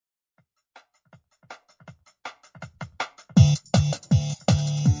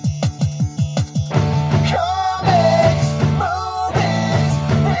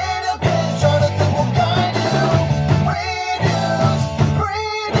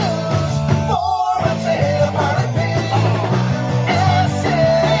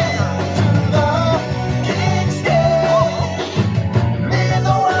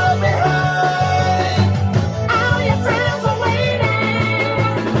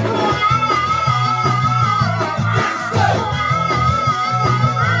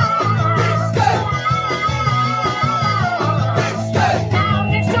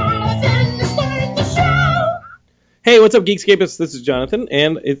Hey, what's up, Geekscapists? This is Jonathan,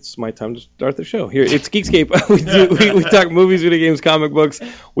 and it's my time to start the show. Here, it's Geekscape. we talk movies, video games, comic books.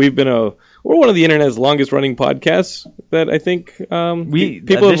 We're one of the internet's longest running podcasts that I think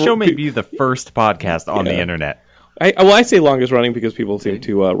this show may be the first podcast on the internet. I say longest running because people seem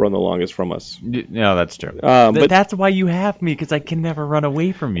to run the longest from us. No, that's true. But that's why you have me, because I can never run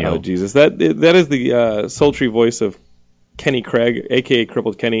away from you. Oh, Jesus. That is the sultry voice of Kenny Craig, a.k.a.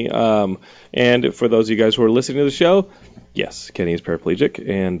 Crippled Kenny. And for those of you guys who are listening to the show, yes, Kenny is paraplegic.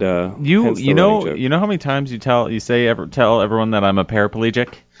 And you know how many times you tell everyone that I'm a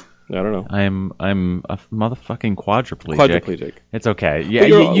paraplegic? I don't know. I'm a motherfucking quadriplegic. Quadriplegic. It's okay. Yeah,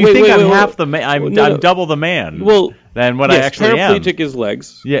 you think I'm half the man? I'm double the man. Well, than what I actually am. Paraplegic is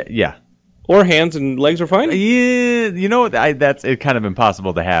legs. Yeah. Or hands and legs are fine? Yeah, you know what? That's kind of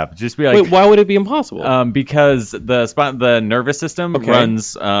impossible to have. Just be like, wait, why would it be impossible? Because the nervous system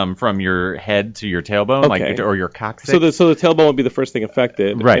runs from your head to your tailbone, or your coccyx. So the tailbone would be the first thing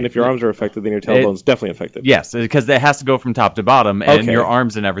affected, right? And if your arms are affected, then your tailbone's definitely affected. Yes, because it has to go from top to bottom, and your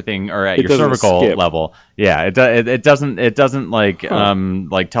arms and everything are at your cervical level. Yeah, it doesn't like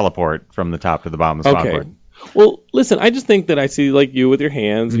teleport from the top to the bottom of the spinal cord. Well, listen, I just think that I see like you with your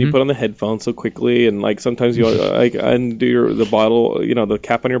hands and you put on the headphones so quickly, and like sometimes you like undo the bottle, the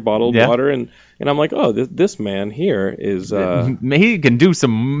cap on your bottled water, and I'm like, oh, this man here is he can do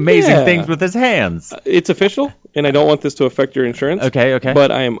some amazing things with his hands. It's official, and I don't want this to affect your insurance. Okay.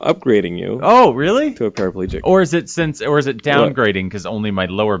 But I am upgrading you. Oh, really? To a paraplegic. Or is it downgrading because only my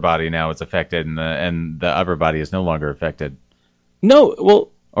lower body now is affected and the upper body is no longer affected? No,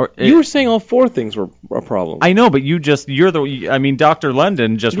 well. You were saying all four things were a problem. I know, but Dr.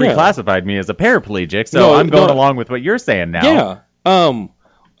 London just reclassified me as a paraplegic, so I'm going along with what you're saying now. Yeah.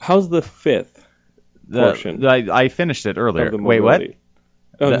 How's the fifth portion? I finished it earlier. Wait, what?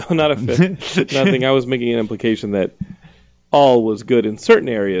 Oh, no, not a fifth. Nothing. I was making an implication that all was good in certain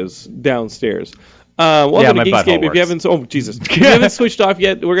areas downstairs. Welcome to Geekscape. If you haven't switched off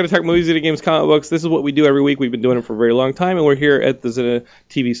yet, we're going to talk movies, video games, comic books. This is what we do every week. We've been doing it for a very long time, and we're here at the Zena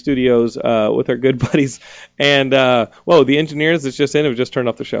TV studios with our good buddies. And the engineers that's just in have just turned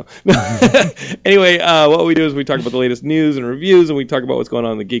off the show. Anyway, what we do is we talk about the latest news and reviews, and we talk about what's going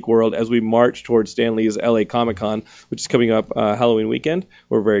on in the geek world as we march towards Stan Lee's LA Comic-Con, which is coming up Halloween weekend.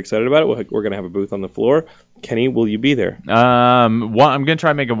 We're very excited about it. We're going to have a booth on the floor. Kenny, will you be there? I'm gonna try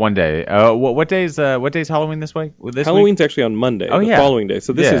and make it one day. What day's Halloween this week? Halloween's actually on Monday, the following day.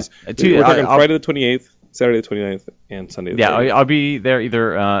 So this is we're talking Friday the 28th, Saturday the 29th, and Sunday the 30th. I'll be there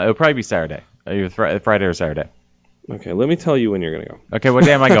either. It'll probably be Saturday, either Friday or Saturday. Okay, let me tell you when you're gonna go. Okay, what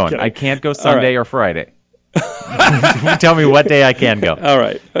day am I going? I can't go Sunday or Friday. Tell me what day I can go. All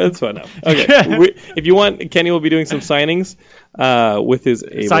right, that's fine now. Okay, if you want, Kenny will be doing some signings with his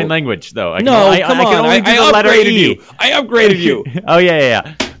sign language, though. Come on! I upgraded you. Oh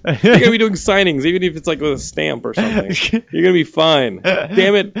yeah. You're gonna be doing signings, even if it's like with a stamp or something. You're gonna be fine.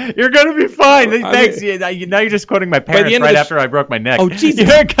 Damn it! You're gonna be fine. Thanks. Now you're just quoting my parents right after I broke my neck. Oh Jesus!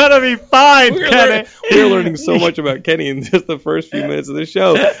 You're gonna be fine, Kenny. We're learning so much about Kenny in just the first few minutes of the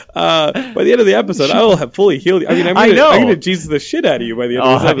show. By the end of the episode, I will have fully healed you. I mean, I'm gonna Jesus the shit out of you by the end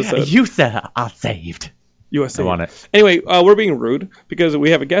of this episode. You said I'm saved. USA. I want it. Anyway, we're being rude because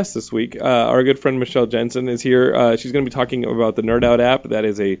we have a guest this week. Our good friend Michelle Jensen is here. She's going to be talking about the Nerd Out app. That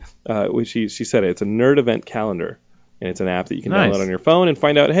is she said it's a nerd event calendar, and it's an app that you can download on your phone and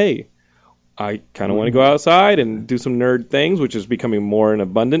find out, hey, I kind of want to go outside and do some nerd things, which is becoming more and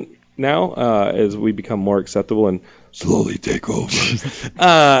abundant now as we become more acceptable and slowly take over. So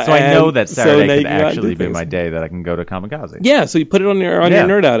I know that Saturday could actually be my day that I can go to Kamikaze. Yeah, so you put it on your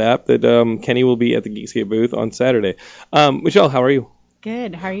Nerd Out app that Kenny will be at the Geekscape booth on Saturday. Michelle, how are you?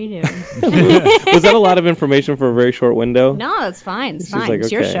 Good. How are you doing? Was that a lot of information for a very short window? No, it's fine. It's fine.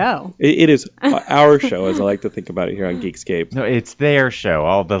 It's your show. It is our show, as I like to think about it here on Geekscape. No, it's their show,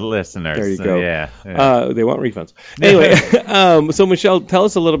 all the listeners. There you go. Yeah. They want refunds. Anyway, so Michelle, tell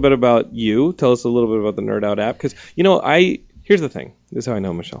us a little bit about you. Tell us a little bit about the Nerd Out app. Because, here's the thing. This is how I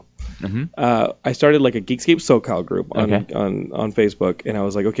know Michelle. Mm-hmm. I started like a Geekscape SoCal group on Facebook, and I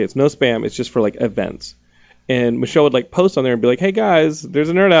was like, okay, it's no spam. It's just for like events. And Michelle would like post on there and be like, "Hey guys, there's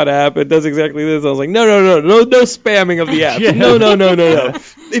a Nerd Out app. It does exactly this." I was like, "No spamming of the app. No.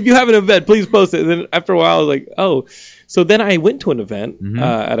 If you have an event, please post it." And then after a while, I was like, "Oh." So then I went to an event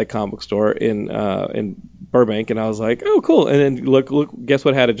at a comic book store in Burbank, and I was like, "Oh, cool." And then look, guess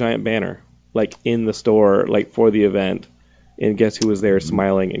what had a giant banner like in the store like for the event, and guess who was there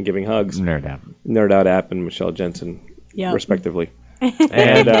smiling and giving hugs? Nerd Out. Nerd Out app and Michelle Jensen, respectively.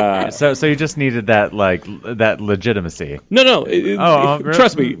 And so you just needed that legitimacy. No.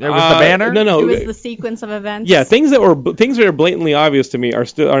 Trust me. It was the banner. No. It was the sequence of events. Yeah, things that are blatantly obvious to me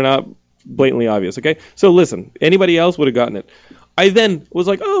are not blatantly obvious. Okay, so listen, anybody else would have gotten it. I then was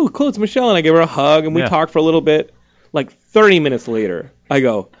like, oh, cool, it's Michelle, and I gave her a hug, and we talked for a little bit. Like 30 minutes later, I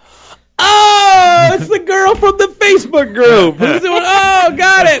go, oh, it's the girl from the Facebook group. Who's doing? Oh,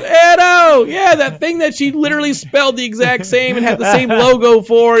 got it. And oh, yeah, that thing that she literally spelled the exact same and had the same logo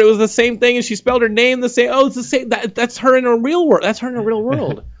for. It was the same thing, and she spelled her name the same. Oh, it's the same. That's her in a real world. That's her in a real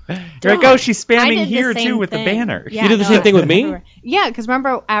world. You're like, oh, she's spamming here too with the banner. Yeah, you did the same thing with me? Yeah, because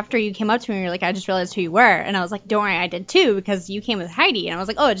remember after you came up to me, you're like, I just realized who you were. And I was like, don't worry, I did too, because you came with Heidi. And I was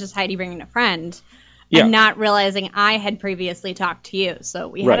like, oh, it's just Heidi bringing a friend. Yeah. And not realizing I had previously talked to you. So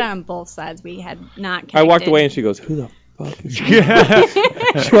we had it on both sides. We had not connected. I walked away and she goes, who the fuck is she?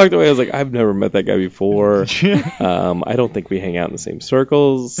 She walked away. I was like, I've never met that guy before. I don't think we hang out in the same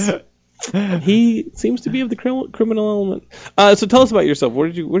circles. He seems to be of the criminal element. So tell us about yourself. Where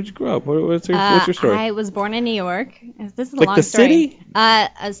did you grow up? What's your story? I was born in New York. This is a like long the story.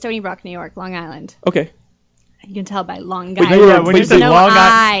 City? Stony Brook, New York, Long Island. Okay. You can tell by long guy. When you said no Long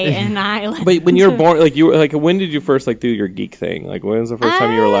I in Island. But when you were born, when did you first do your geek thing? Like, when was the first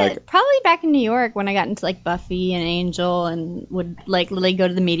time you were like? Probably back in New York when I got into Buffy and Angel and would literally go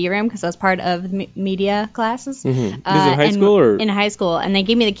to the media room because I was part of the media classes. Mm-hmm. This is in high school or? In high school, and they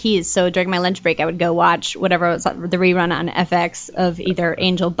gave me the keys. So during my lunch break, I would go watch whatever was the rerun on FX of either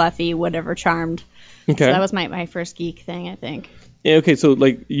Angel, Buffy, whatever, Charmed. Okay. So that was my first geek thing, I think. Yeah, okay, so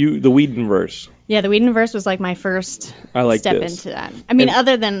the Whedonverse. Yeah, the Whedonverse was my first step into that. I mean,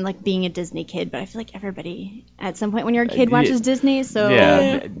 other than being a Disney kid, but I feel like everybody at some point when you're a kid watches Disney, so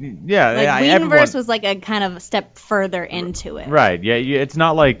Whedonverse was a kind of a step further into it. Right. Yeah. It's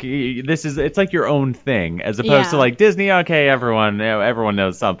not like it's like your own thing as opposed to Disney. Okay, everyone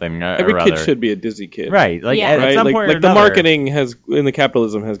knows something. Every kid should be a Disney kid. Right. At some point or the marketing in the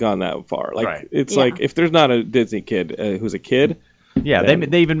capitalism has gone that far. It's if there's not a Disney kid who's a kid. Yeah,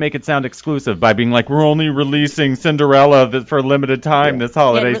 they even make it sound exclusive by being like, we're only releasing Cinderella for a limited time this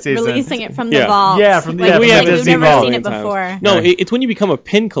holiday season. Releasing it from the vault. Yeah, from the we have Disney never vault. seen it before. No, it's when you become a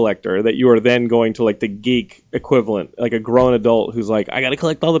pin collector that you are then going to the geek equivalent, like a grown adult who's like, I got to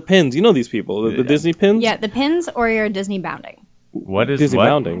collect all the pins. You know these people, the Disney pins? Yeah, the pins or your Disney bounding. What is Disney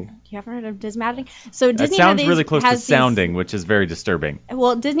bounding? You ever heard of Disney bounding? So Disney that sounds really close to sounding, which is very disturbing.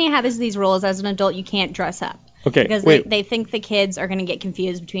 Well, Disney has these rules as an adult you can't dress up. Okay, because they think the kids are going to get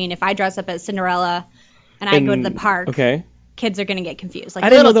confused between if I dress up as Cinderella and I go to the park. Okay. Kids are going to get confused. I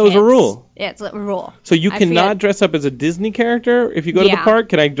didn't know that was a rule. Yeah, it's a rule. So you cannot dress up as a Disney character if you go to the park?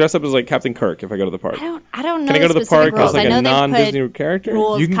 Can I dress up as Captain Kirk if I go to the park? I don't know. Can I go to the park as a non-Disney character?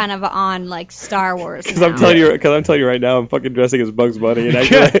 Rules kind of on Star Wars. Because I'm telling you right now, I'm fucking dressing as Bugs Bunny,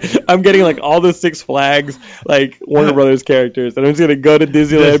 and I'm getting all the Six Flags Warner Brothers characters, and I'm just gonna go to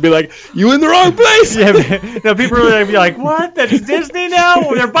Disneyland and be like, "You in the wrong place." Yeah, people are gonna be like, "What? That's Disney now?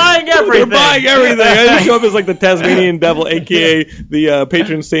 Well, they're buying everything. They're buying everything." I just show up as the Tasmanian devil, aka the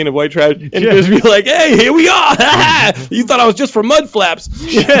patron saint of white trash, and just be like, "Hey, here we are! You thought I was just for mud flaps?"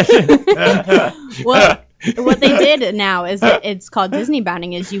 Well, what they did now is it's called Disney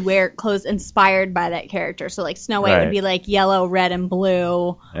bounding. Is you wear clothes inspired by that character. So Snow White would be yellow, red, and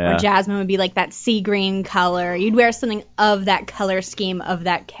blue, or Jasmine would be that sea green color. You'd wear something of that color scheme of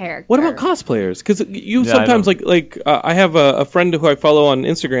that character. What about cosplayers? Because you sometimes I have a friend who I follow on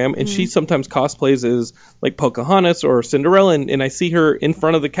Instagram, and she sometimes cosplays as Pocahontas or Cinderella, and I see her in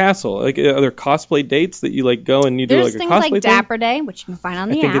front of the castle. Are there cosplay dates that you go and you do a cosplay thing? There's things like Dapper Day, which you can find on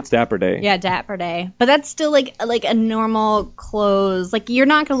the app. I think it's Dapper Day. Yeah, Dapper Day, but that's still like a normal clothes. You're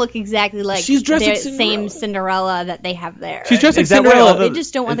not gonna look exactly like she's dressed the like same Cinderella that they have there. She's dressed like Cinderella. They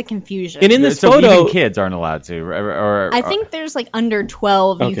just don't want the confusion. And in this so photo, even kids aren't allowed to. Or I think there's under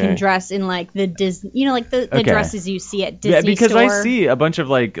 12 you can dress in the Disney, the dresses you see at Disney. Yeah, because store. I see a bunch of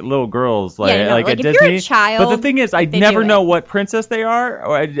little girls at if Disney. You're a child, but the thing is, I never know what princess they are.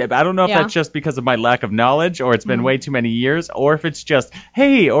 Or I don't know if that's just because of my lack of knowledge, or it's been way too many years, or if it's just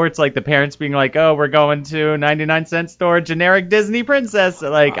or it's the parents being like, oh, we're going to 99-cent store, generic Disney princess.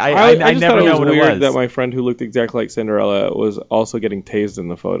 I never know what it was. Weird that my friend who looked exactly like Cinderella was also getting tased in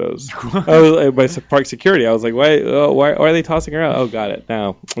the photos. By park security. I was like, why are they tossing her out? Oh, got it.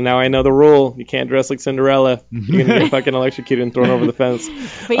 Now I know the rule. You can't dress like Cinderella. You're gonna get fucking electrocuted and thrown over the fence.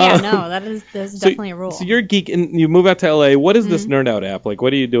 But that's definitely a rule. So you're a geek and you move out to LA. What is this Nerd Out app? What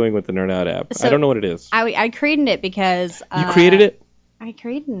are you doing with the Nerd Out app? So I don't know what it is. I created it because you created it. I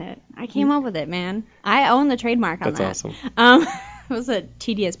created it. I came up with it, man. I own the trademark on that. That's awesome. It was a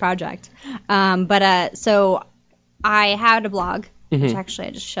tedious project. So I had a blog which actually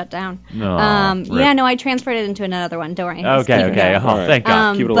I just shut down. No, I transferred it into another one. Don't worry. Okay. Oh, thank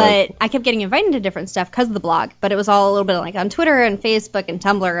God. Keep it alive. But I kept getting invited to different stuff because of the blog, but it was all a little bit like on Twitter and Facebook and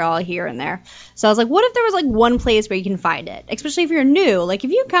Tumblr, all here and there. So I was like, what if there was like one place where you can find it, especially if you're new? Like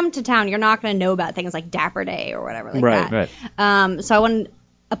if you come to town, you're not going to know about things like Dapper Day or whatever like that. Right. So I wanted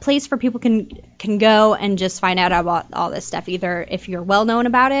a place where people can go and just find out about all this stuff, either if you're well known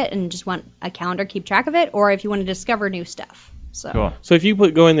about it and just want a calendar, keep track of it, or if you want to discover new stuff. So cool. So if you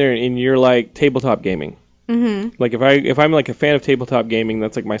go in there and you're like tabletop gaming, like if I'm like a fan of tabletop gaming,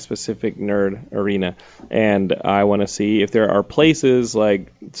 that's like my specific nerd arena, and I want to see if there are places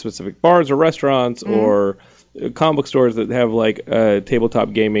like specific bars or restaurants or comic book stores that have like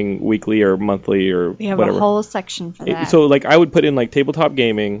tabletop gaming weekly or monthly or we have whatever. a whole section for that. So like I would put in like tabletop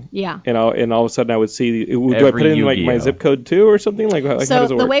gaming, and all of a sudden I would see. Do I put in like my zip code too or something? Like how does it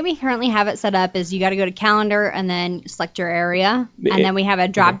work? The way we currently have it set up is you got to go to calendar and then select your area, and then we have a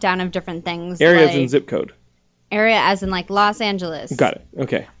drop down of different things. Areas and zip code. Area as in like Los Angeles. Got it.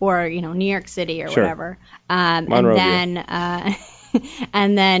 Okay. Or New York City or whatever. Monrovia. And then.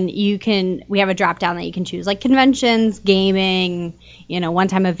 And then we have a drop down that you can choose, like conventions, gaming,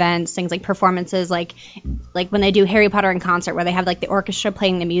 one-time events, things like performances, like when they do Harry Potter in concert, where they have like the orchestra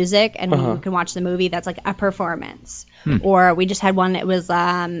playing the music, and you can watch the movie. That's like a performance. Or we just had one that was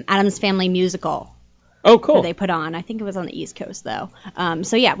Addams Family Musical. Oh, cool. That they put on. I think it was on the East Coast, though.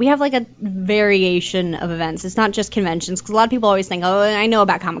 So, yeah, we have, like, a variation of events. It's not just conventions, because a lot of people always think, oh, I know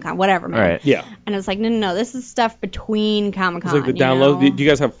about Comic-Con, whatever, man. Right. Yeah. And it's like, no, this is stuff between Comic-Con. It's like the download. Do you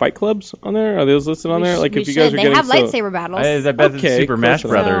guys have fight clubs on there? Are those listed on there? Like, if you guys are they getting have lightsaber battles. I bet it's Super Smash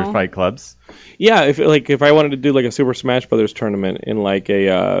Brothers fight clubs. Yeah, if I wanted to do, like, a Super Smash Brothers tournament in, like,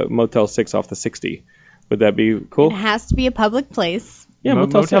 a Motel 6 off the 60, would that be cool? It has to be a public place. Yeah,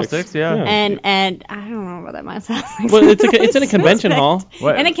 Motel 6, yeah. And I don't know about that myself. Well, it's in a convention hall.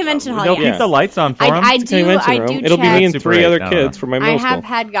 In a convention hall, They'll keep the lights on for them. I do It'll be me and 3 other kids from my middle school. I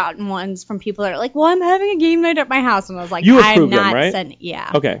have gotten ones from people that are like, well, I'm having a game night at my house. And I was like, you I'm approve not them, right? sending.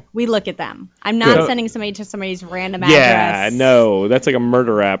 Yeah. Okay. We look at them. I'm not sending somebody to somebody's random address. Yeah, no. That's like a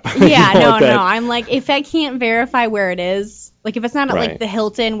murder app. Yeah, no. I'm like, if I can't verify where it is, like if it's not at like the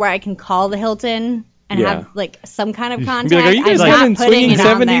Hilton where I can call the Hilton and have like some kind of contact. Like, are you guys having swinging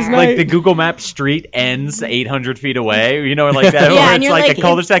 70s night? Like the Google Maps street ends 800 feet away, like that. Yeah, or it's like a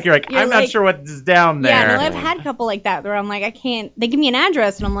cul-de-sac. You're I'm not sure what is down there. Yeah, no, I've had a couple like that where I'm like, I can't. They give me an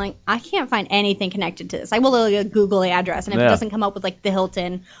address and I'm like, I can't find anything connected to this. I will Google the address, and if it doesn't come up with like the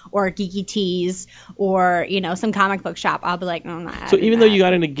Hilton or Geeky Tees or some comic book shop, I'll be like, no, I'm not. So even though you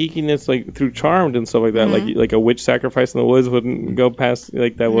got into geekiness like through Charmed and stuff like that, like a witch sacrifice in the woods wouldn't go past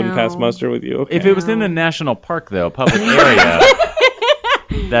wouldn't pass muster with you. Okay. If it was in a national park, though, public area,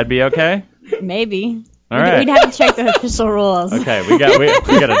 that'd be okay? Maybe. All right. We'd have to check the official rules. Okay, we got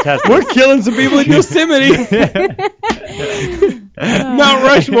to test. We're killing some people in Yosemite. Mount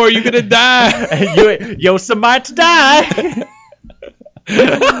Rushmore, you're gonna die. Yosemite die.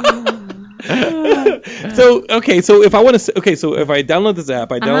 So if I want to, so if I download this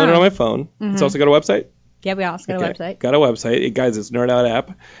app, I download it on my phone. It's also got a website. Yeah, we also got a website. Got a website. Guys, it's Nerd Out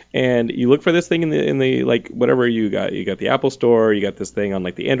app. And you look for this thing in the like whatever you got. You got the Apple Store, you got this thing on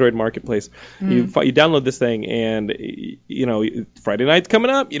like the Android marketplace. You download this thing and Friday night's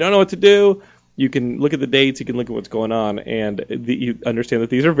coming up, you don't know what to do. You can look at the dates, you can look at what's going on, and you understand that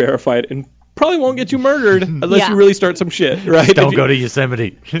these are verified and probably won't get you murdered unless you really start some shit, right? Don't go to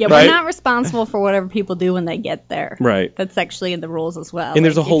Yosemite. Yeah, we're not responsible for whatever people do when they get there. Right. That's actually in the rules as well. And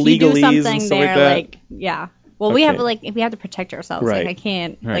there's a whole legalese and stuff like that. Yeah. Well, we have to protect ourselves. Right. Like I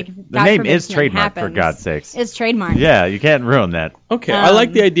can't. Right. Like the name is trademarked for God's sakes. It's trademarked. Yeah, you can't ruin that. Okay, I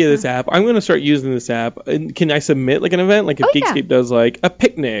like the idea of this app. I'm going to start using this app. And can I submit like an event? Like if Geekscape does like a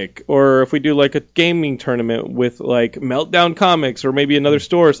picnic, or if we do like a gaming tournament with like Meltdown Comics, or maybe another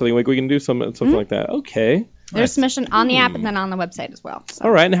store or something, like we can do something like that. Okay. There's submission on the app and then on the website as well. So.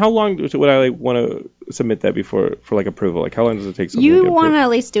 All right. And how long would I want to submit that for like approval? Like how long does it take? You want to at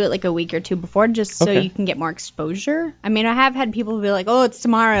least do it like a week or two before, just so you can get more exposure. I mean, I have had people be like, "Oh, it's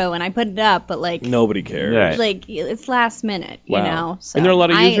tomorrow," and I put it up, but like nobody cares. Right. Like it's last minute, you know. So and there are a lot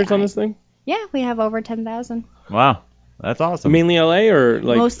of users on this thing. Yeah, we have over 10,000. Wow, that's awesome. Mainly LA or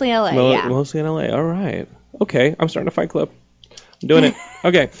like mostly LA? Yeah, mostly in LA. All right. Okay, I'm starting a fight club. I'm doing it.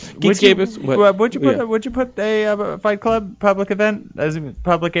 Okay. Geekscape is what? Would you put a fight club public event as a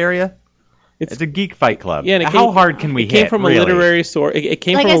public area? It's a geek fight club. Yeah. And how hard can we hit? It came from a literary source. It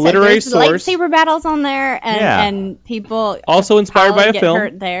came like from a literary source. Lightsaber battles on there, and people also inspired by a film.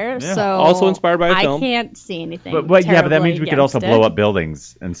 Hurt there, so also inspired by a film. I can't see anything. But that means we could also blow up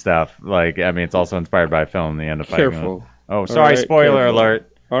buildings and stuff. Like, I mean, it's also inspired by a film. The end of Careful. Oh, sorry, right, spoiler careful. alert.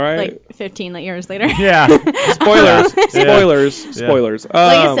 All right. Like 15 years later. Yeah. Spoilers. Like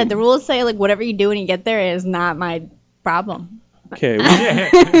I said, the rules say like whatever you do when you get there is not my problem. Okay.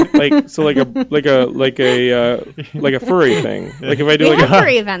 like a furry thing. Like if I do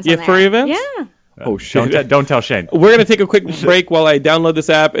furry events. Yeah, furry events. Yeah. Oh shit! Don't tell Shane. We're gonna take a quick break while I download this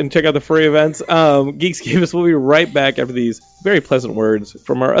app and check out the furry events. Geekscape, we'll be right back after these very pleasant words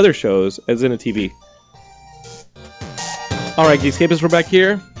from our other shows, as in a TV. All right, Geekscapists, we're back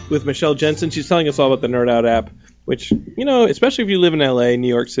here with Michelle Jensen. She's telling us all about the Nerd Out app, which, especially if you live in LA, New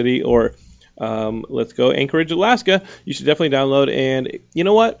York City, or let's go Anchorage, Alaska, you should definitely download. And you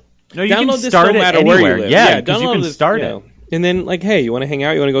know what? No, you download can this start no it matter anywhere. where you live. Yeah, because you can start it. And then, hey, you want to hang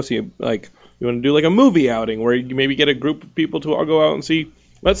out? You want to go see, you want to do a movie outing where you maybe get a group of people to all go out and see.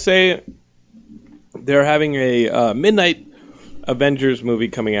 Let's say they're having a midnight Avengers movie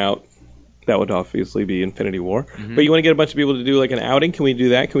coming out. That would obviously be Infinity War. Mm-hmm. But you want to get a bunch of people to do an outing? Can we do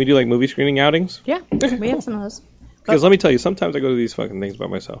that? Can we do movie screening outings? Yeah, we have some of those. Because let me tell you, sometimes I go to these fucking things by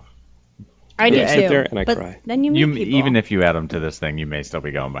myself. I do too. I sit there and I cry. Then you meet people. Even if you add them to this thing, you may still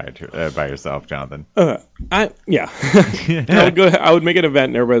be going by yourself, Jonathan. Yeah. I would make an event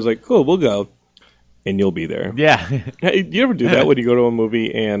and everybody's like, cool, we'll go. And you'll be there. Yeah. Hey, do you ever do that when you go to a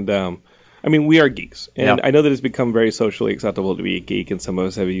movie and... we are geeks, and I know that it's become very socially acceptable to be a geek, and some of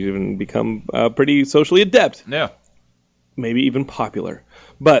us have even become pretty socially adept. Yeah. Maybe even popular.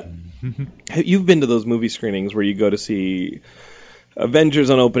 But you've been to those movie screenings where you go to see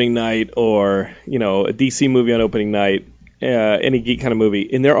Avengers on opening night or, a DC movie on opening night, any geek kind of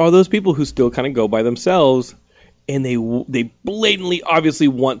movie, and there are those people who still kind of go by themselves, and they blatantly, obviously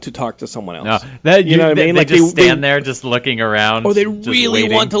want to talk to someone else. No, you know what I mean? They just stand there just looking around. Or they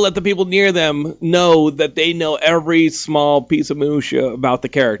really want to let the people near them know that they know every small piece of minutia about the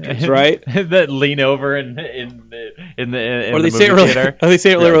characters, right? That lean over in the or they say it really, or they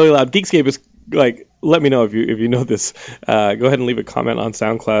say it really loud. Geekscape is let me know if you know this. Go ahead and leave a comment on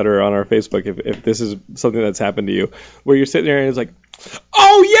SoundCloud or on our Facebook if this is something that's happened to you, where you're sitting there and it's like,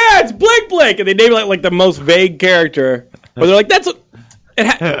 oh yeah, it's Blake, and they name it like the most vague character, or they're like, that's what.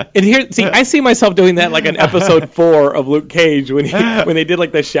 And here, see, I see myself doing that like in episode 4 of Luke Cage when they did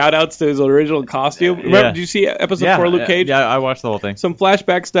the shout outs to his original costume. Remember, did you see episode 4 of Luke Cage? Yeah, I watched the whole thing. Some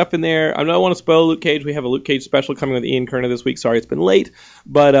flashback stuff in there. I don't want to spoil Luke Cage. We have a Luke Cage special coming with Ian Kerner this week. Sorry, it's been late,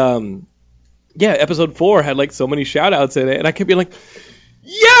 but episode 4 had so many shout outs in it, and I kept being like,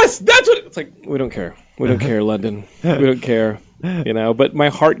 yes, that's what it's like. We don't care, London. We don't care, But my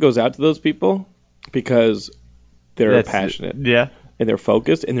heart goes out to those people because they're passionate, and they're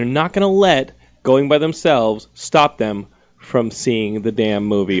focused, and they're not going to let going by themselves stop them from seeing the damn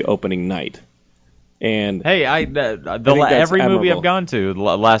movie opening night. And hey, every movie I've gone to the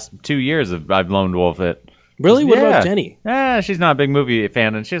last 2 years I've lone wolf it. Really? What about Jenny? She's not a big movie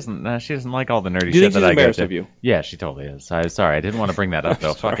fan, and she doesn't like all the nerdy shit that I go to. Do you think she's embarrassed of you? Yeah, she totally is. Sorry, I didn't want to bring that up,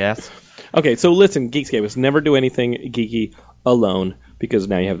 though. Fuck ass. Okay, so listen, Geekscape, never do anything geeky alone, because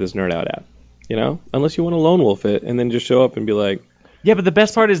now you have this Nerd Out app. Unless you want to lone wolf it, and then just show up and be like... Yeah, but the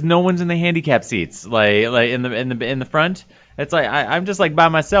best part is no one's in the handicap seats, like in the front. It's like I'm just by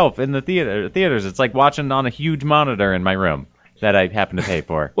myself in the theaters. It's like watching on a huge monitor in my room that I happen to pay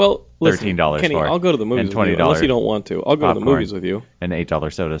for. Well, listen, $13 Kenny, for. I'll go to the movies and $20 with you, unless you don't want to. I'll go to the movies with you. And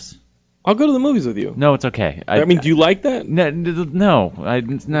 $8 sodas. I'll go to the movies with you. No, it's okay. Do you like that? No. I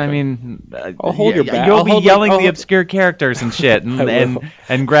mean, I'll hold your back. You'll be yelling the obscure characters and shit,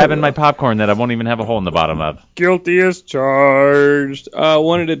 and grabbing my popcorn that I won't even have a hole in the bottom of. Guilty as charged.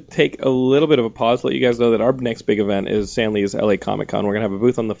 Wanted to take a little bit of a pause to let you guys know that our next big event is Stan Lee's LA Comic Con. We're gonna have a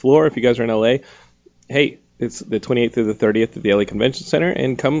booth on the floor. If you guys are in LA, hey. It's the 28th through the 30th at the LA Convention Center,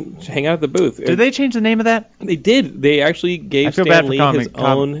 and come hang out at the booth. Did they change the name of that? They did. They actually gave Stan Lee his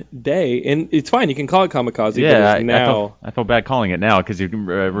own day, and it's fine. You can call it Kamikaze. Yeah, I feel bad calling it now because you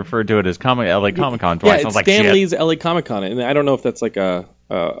referred to it as LA Comic Con twice. Yeah, it's Stan Lee's LA Comic Con, and I don't know if that's like a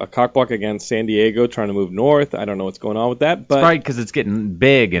cockblock against San Diego trying to move north. I don't know what's going on with that, but it's right because it's getting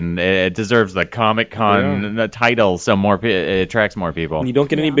big and it deserves the Comic Con title, so it attracts more people. And you don't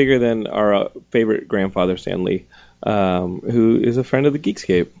get any bigger than our favorite grandfather, Stan Lee, who is a friend of the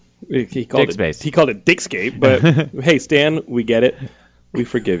Geekscape. He called it Dickscape, but hey, Stan, we get it. We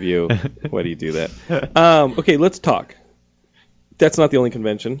forgive you. Why do you do that? Okay, let's talk. That's not the only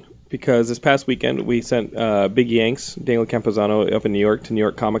convention. Because this past weekend we sent Big Yanks, Daniel Campuzano, up in New York to New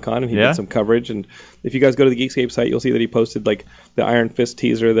York Comic Con, and he did some coverage. And if you guys go to the Geekscape site, you'll see that he posted the Iron Fist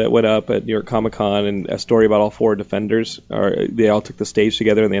teaser that went up at New York Comic Con, and a story about all 4 Defenders. They all took the stage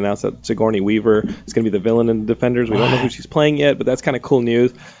together, and they announced that Sigourney Weaver is going to be the villain in the Defenders. We don't know who she's playing yet, but that's kind of cool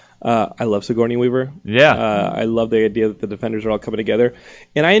news. I love Sigourney Weaver. Yeah. I love the idea that the Defenders are all coming together,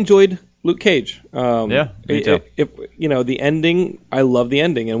 and I enjoyed Luke Cage. Me too. The ending, I love the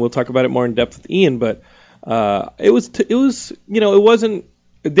ending, and we'll talk about it more in depth with Ian. But it wasn't.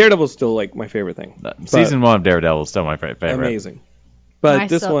 Daredevil's still like my favorite thing. Season 1 of Daredevil is still my favorite. Amazing.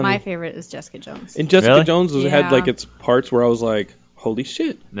 But my favorite is Jessica Jones. And Jessica Jones had like its parts where I was like, holy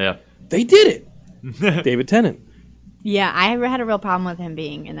shit. Yeah. They did it. David Tennant. Yeah, I had a real problem with him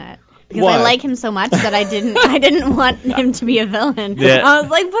being in it. Because Why? I like him so much that I didn't want him to be a villain. Yeah. I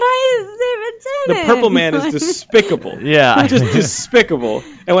was like, but I is David Tennant. The Purple Man is despicable. Yeah. Just despicable.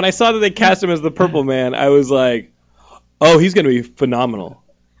 And when I saw that they cast him as the Purple Man, I was like, oh, he's going to be phenomenal.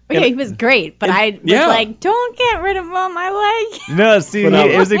 Yeah, he was great, but I was like, don't get rid of him on my leg. No, see,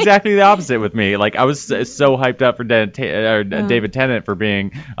 it was exactly the opposite with me. Like, I was so hyped up for David Tennant for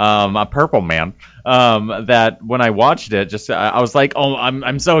being a Purple Man that when I watched it, I was like, oh,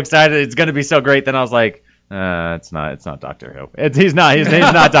 I'm so excited. It's going to be so great. Then I was like, it's not Doctor Who. He's not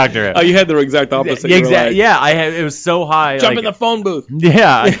Doctor Who. Oh, you had the exact opposite. Exactly. Yeah, it was so high. Jump in the phone booth.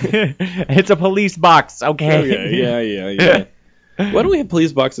 Yeah, it's a police box. Okay. Yeah. Why don't we have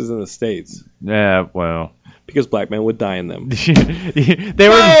police boxes in the States? Yeah, well, because black men would die in them.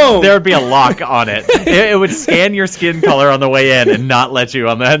 There would be a lock on it. It would scan your skin color on the way in and not let you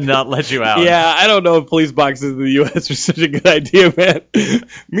out. Yeah, I don't know if police boxes in the U.S. are such a good idea, man.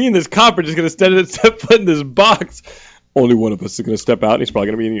 Me and this cop are just going to step foot in this box. Only one of us is going to step out, and he's probably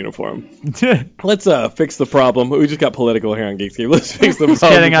going to be in uniform. Let's fix the problem. We just got political here on Geekscape. Let's fix the problem. Just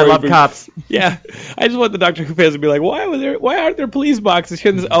kidding, I love cops. Yeah, I just want the Doctor Who fans to be like, why aren't there police boxes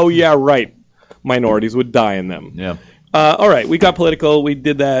here? Oh, yeah, right. Minorities would die in them. Yeah. All right, we got political. We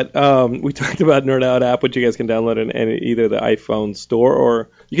did that. We talked about Nerd Out app, which you guys can download in either the iPhone store or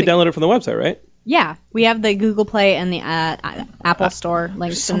you can download it from the website, right? Yeah, we have the Google Play and the Apple Store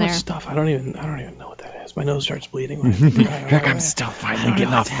links in there. There's so much stuff. I don't even know what that is. My nose starts bleeding. I'm still finally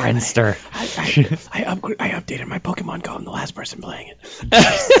getting off Friendster. I updated my Pokemon Go. I'm the last person playing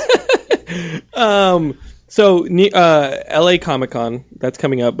it. So, LA Comic Con, that's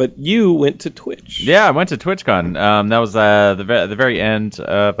coming up, but you went to Twitch. Yeah, I went to TwitchCon. That was the very end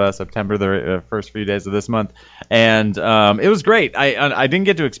of September, the first few days of this month, and it was great. I didn't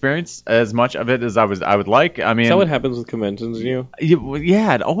get to experience as much of it as I would like. I mean, is that what happens with conventions, Yeah,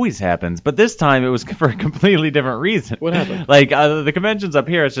 it always happens, but this time it was for a completely different reason. What happened? Like the conventions up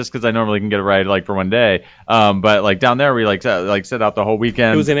here, it's just because I normally can get a ride like for one day, but like down there we set out the whole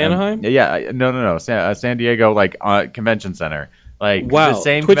weekend. It was in Anaheim? Yeah, no, San Diego convention center. Like wow, the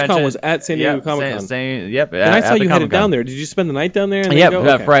same TwitchCon was at San Diego Comic Con. Yep. And I saw you headed down there. Did you spend the night down there?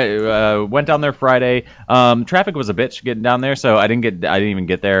 Friday. Went down there Friday. Traffic was a bitch getting down there, so I didn't even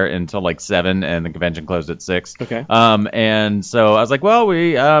get there until like 7, and the convention closed at 6. Okay. And so I was like, well,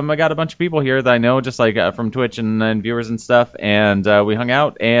 I got a bunch of people here that I know, just like from Twitch and viewers and stuff, and we hung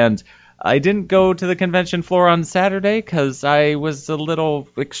out. And I didn't go to the convention floor on Saturday because I was a little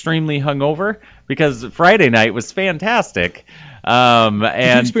extremely hungover, because Friday night was fantastic. Did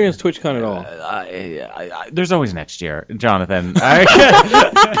you experience TwitchCon at all? There's always next year, Jonathan.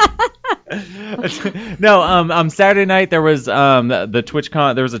 No, Saturday night there was the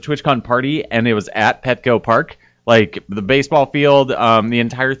TwitchCon. There was a TwitchCon party, and it was at Petco Park, like the baseball field. The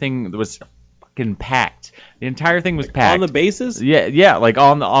entire thing was fucking packed. The entire thing was packed. On the bases? Yeah, like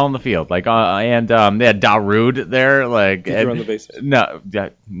on the field, like and they had Darude there, like. Did you run the bases? No,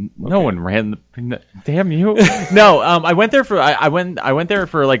 no one ran the. Damn you! No, I went there for I went there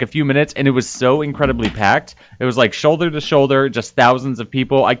for like a few minutes, and it was so incredibly packed. It was like shoulder to shoulder, just thousands of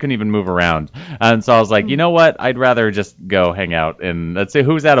people. I couldn't even move around, and so I was like, you know what? I'd rather just go hang out and let's say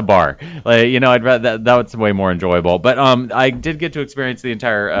who's at a bar. Like, I'd rather that's way more enjoyable. But I did get to experience the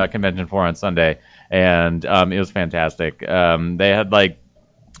entire convention floor on Sunday. And it was fantastic. They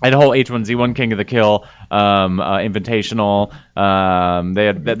had a whole H1Z1 King of the Kill invitational. They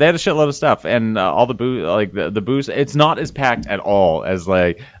had a shitload of stuff, and all the booth, the booths. It's not as packed at all as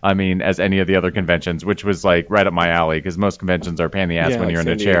as any of the other conventions, which was like right up my alley, because most conventions are pain in the ass when you're in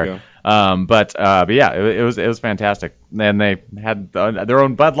a chair. But yeah, it was fantastic. And they had their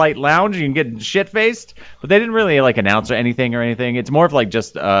own Bud Light lounge. You can get shit faced, but they didn't really announce anything. It's more of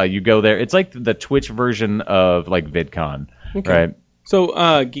just you go there. It's like the Twitch version of VidCon, okay. Right? So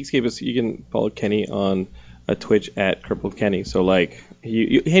Geekscape is, you can follow Kenny on Twitch at Crippled Kenny. So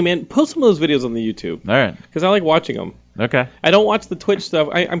hey man, post some of those videos on the YouTube. All right. Because I like watching them. Okay. I don't watch the Twitch stuff.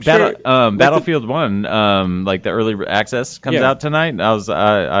 I'm sure. Battlefield 1, the early access comes out tonight. I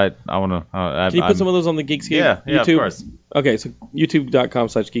want to. Can you put some of those on the Geekscape YouTube? Yeah, of course. Okay, so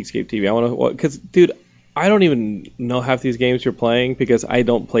youtube.com/Geekscape TV. I want to, because dude, I don't even know half these games you're playing because I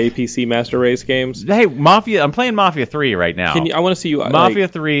don't play PC Master Race games. Hey, Mafia! I'm playing Mafia 3 right now. I want to see you. Mafia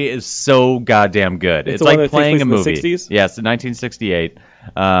 3 is so goddamn good. It's like playing a movie. In the 60s? Yes, 1968.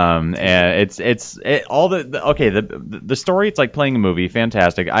 And the story. It's like playing a movie.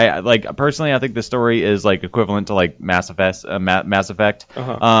 Fantastic. I personally, I think the story is like equivalent to like Mass Effect.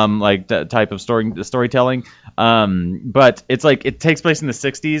 Like the type of storytelling. But it's like it takes place in the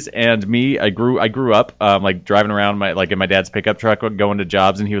 60s, and I grew up like driving around in my dad's pickup truck, going to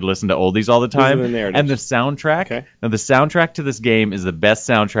jobs, and he would listen to oldies all the time. And the soundtrack. Okay. Now the soundtrack to this game is the best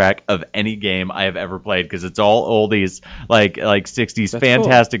soundtrack of any game I have ever played because it's all oldies, like 60s. That's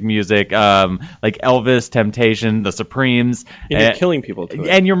fantastic music, like Elvis, Temptation, The Supremes. And you're killing people to it.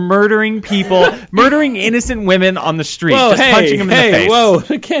 And you're murdering people, murdering innocent women on the street, punching them in the face. Whoa,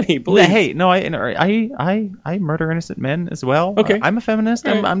 Kenny, please. Hey, no, I murder innocent men as well. Okay. I'm a feminist.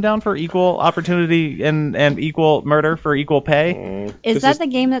 Right. I'm down for equal opportunity and equal murder for equal pay. Is that the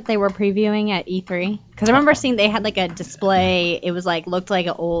game that they were previewing at E3? Because I remember seeing they had like a display. It was like looked like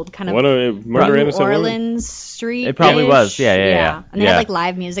an old kind of New Orleans street. It probably was. Yeah. And they had like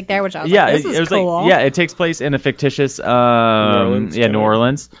live music there, which I was like, this is cool. It takes place in a fictitious New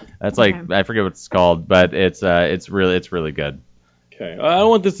Orleans. That's like I forget what it's called, but it's really good. Okay. I don't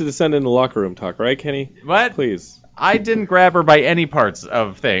want this to descend into locker room talk, right, Kenny? What? Please. I didn't grab her by any parts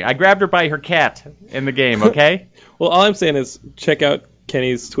of thing. I grabbed her by her cat in the game, okay? Well, all I'm saying is check out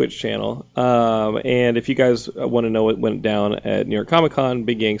Kenny's Twitch channel. And if you guys want to know what went down at New York Comic Con,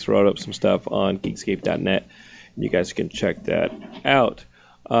 Big Yanks wrote up some stuff on Geekscape.net. You guys can check that out.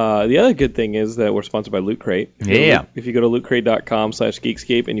 The other good thing is that we're sponsored by Loot Crate. If you go to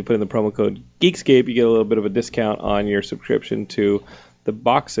lootcrate.com/Geekscape and you put in the promo code Geekscape, you get a little bit of a discount on your subscription to the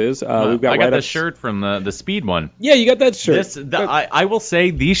boxes. We've got I got the shirt from the Speed one. Yeah, you got that shirt. I will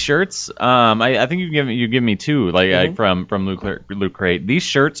say these shirts. I think you give me two from Loot Crate. These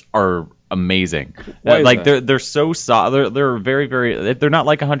shirts are amazing. They're so soft. They're very very. They're not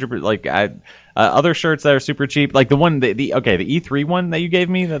like 100%. Other shirts that are super cheap, like the E3 one that you gave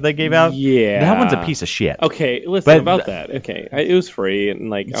me that they gave out. Yeah, that one's a piece of shit. Okay, listen about that. Okay, it was free and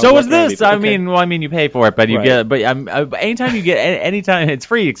like. So was this. I mean, you pay for it, but you get. But anytime you get anytime it's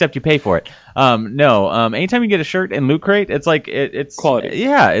free except you pay for it. Anytime you get a shirt in Loot Crate, it's like it's quality.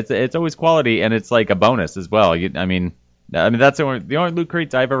 Yeah, it's always quality, and it's like a bonus as well. I mean, that's the only Loot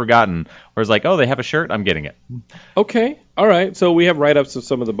Crates I've ever gotten where it's like, oh, they have a shirt, I'm getting it. Okay, all right. So we have write-ups of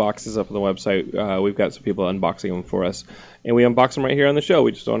some of the boxes up on the website. We've got some people unboxing them for us, and we unbox them right here on the show.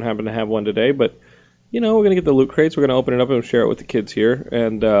 We just don't happen to have one today, but we're gonna get the Loot Crates. We're gonna open it up and share it with the kids here.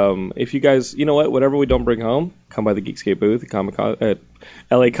 And if you guys, whatever we don't bring home, come by the Geekscape booth at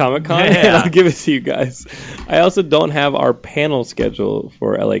LA Comic Con, and I'll give it to you guys. I also don't have our panel schedule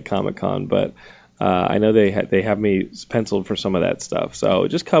for LA Comic Con, but I know they have me penciled for some of that stuff. So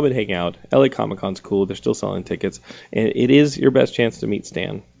just come and hang out. LA Comic Con's cool. They're still selling tickets. And it is your best chance to meet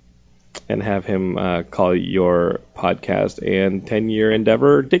Stan and have him call your podcast and 10-year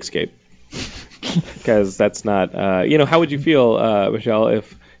endeavor Geekscape. Because that's not, how would you feel, Michelle,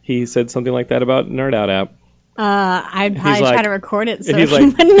 if he said something like that about Nerd Out app? I'd probably try to record it. So we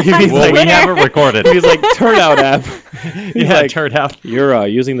have it recorded. He's like, Turnout app. Turnout. You're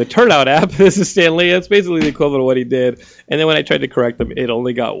using the Turnout app. This is Stanley. That's basically the equivalent of what he did. And then when I tried to correct him, it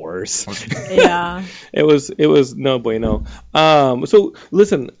only got worse. Yeah. It was no bueno. So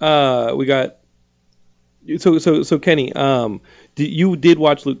listen, we got. So Kenny, you did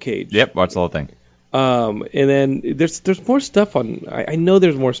watch Luke Cage? Yep, watched the whole thing. And then there's more stuff on. I know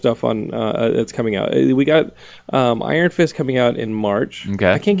there's more stuff on that's coming out. We got Iron Fist coming out in March.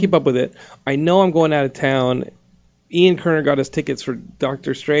 Okay. I can't keep up with it. I know I'm going out of town. Ian Kerner got us tickets for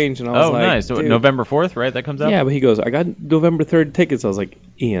Doctor Strange, and I was like, nice. So November 4th, right? That comes out? Yeah, but he goes, I got November 3rd tickets. I was like,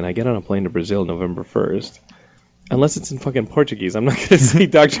 Ian, I get on a plane to Brazil November 1st. Unless it's in fucking Portuguese, I'm not going to see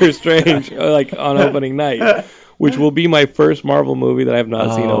Doctor Strange like on opening night, which will be my first Marvel movie that I have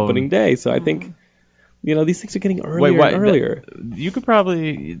not seen opening day. So I think, these things are getting earlier and earlier. You could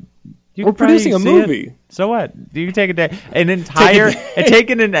probably... We're producing a movie. So what? You can take a day,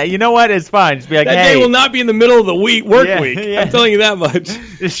 you know what? It's fine. Just be like, that day will not be in the middle of the week. I'm telling you that much.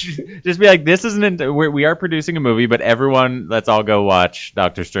 Just be like, this isn't. We are producing a movie, but everyone, let's all go watch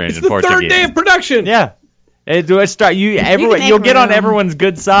Doctor Strange in Portuguese. It's the third day of production. Yeah. You'll get on everyone's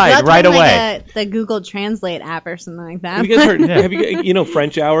good side right away. Like the Google Translate app or something like that. Have you guys heard? Have you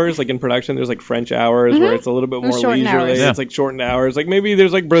French hours? Like in production, there's like French hours where it's a little bit more leisurely. It's like shortened hours. Like maybe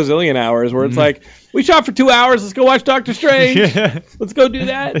there's like Brazilian hours where it's like we shot for 2 hours. Let's go watch Doctor Strange. Let's go do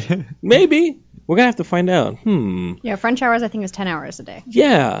that. Maybe we're gonna have to find out. Yeah, French hours I think is 10 hours a day.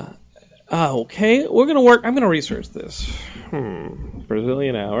 Yeah. Okay, we're gonna work. I'm gonna research this.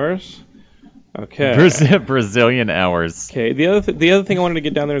 Brazilian hours. Okay. Brazilian hours. Okay. The other thing I wanted to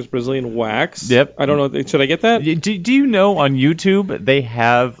get down there is Brazilian wax. Yep. I don't know. Should I get that? Do you know on YouTube they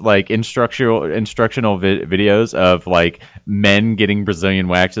have like instructional videos of like men getting Brazilian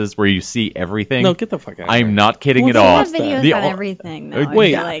waxes where you see everything? No, get the fuck out. I'm not kidding at They all. have videos on everything. Though,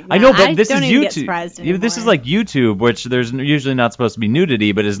 wait, I know, but this is YouTube. This is like YouTube, which there's usually not supposed to be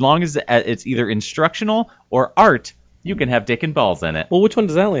nudity, but as long as it's either instructional or art, you can have dick and balls in it. Well, which one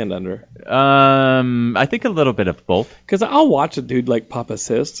does that land under? I think a little bit of both. Because I'll watch a dude like pop a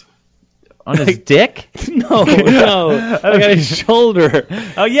cyst. On his dick? No, like on his shoulder.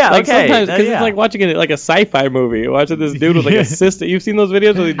 Oh yeah, like okay. Sometimes because it's like watching it like a sci-fi movie, watching this dude with like a cyst. You've seen those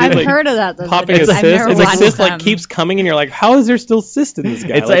videos? Where I've like, heard of that. Popping a cyst. It's like cyst like keeps coming, and you're like, how is there still cyst in this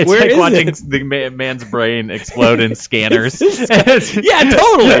guy? It's like watching the man's brain explode in scanners. Yeah,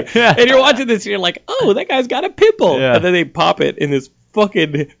 totally. Yeah. And you're watching this, and you're like, oh, that guy's got a pimple, and then they pop it in this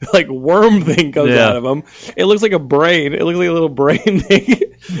fucking like worm thing comes out of him. It looks like a brain. It looks like a little brain thing,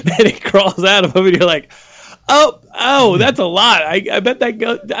 and it crawls out of him, and you're like, oh, that's a lot. I bet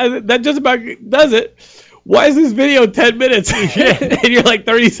that just about does it. Why is this video 10 minutes? And you're like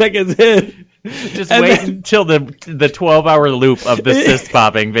 30 seconds in. Just wait until the 12-hour loop of the cyst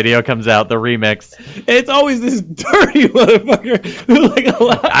popping video comes out, the remix. It's always this dirty motherfucker who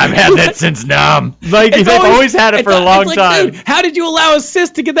I've had that since Nam. Like they've always had it for a long time. Dude, how did you allow a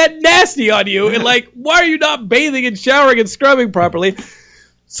cyst to get that nasty on you? And like, why are you not bathing and showering and scrubbing properly?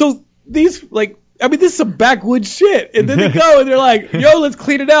 So these this is some backwoods shit. And then they go and they're like, yo, let's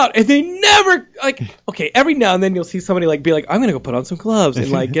clean it out. And they never okay, every now and then you'll see somebody be like, I'm gonna go put on some gloves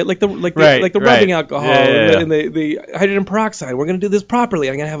and get the rubbing alcohol and the hydrogen peroxide. We're gonna do this properly.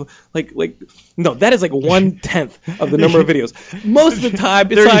 I'm gonna have no, that is like 1/10 of the number of videos. Most of the time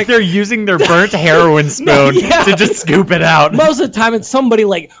it's they're using their burnt heroin spoon to just scoop it out. Most of the time it's somebody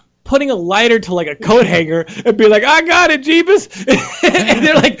putting a lighter to a coat hanger and be like, I got it, Jeebus. And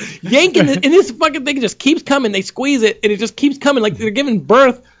they're yanking it, and this fucking thing just keeps coming. They squeeze it, and it just keeps coming like they're giving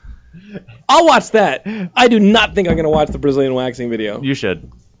birth. I'll watch that. I do not think I'm going to watch the Brazilian waxing video. You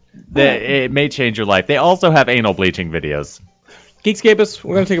should. It may change your life. They also have anal bleaching videos. Geekscapists,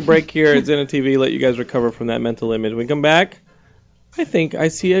 we're going to take a break here at Zenna TV, let you guys recover from that mental image. When we come back, I think I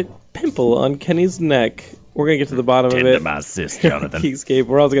see a pimple on Kenny's neck. We're going to get to the bottom of it. Tend to my cyst, Jonathan. Geekscape.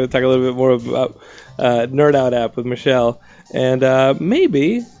 We're also going to talk a little bit more about Nerd Out app with Michelle. And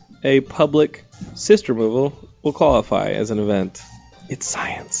maybe a public cyst removal will qualify as an event. It's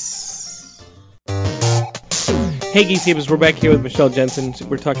science. Hey, Geekscapists. We're back here with Michelle Jensen.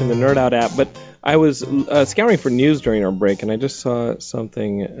 We're talking the Nerd Out app. But I was scouring for news during our break, and I just saw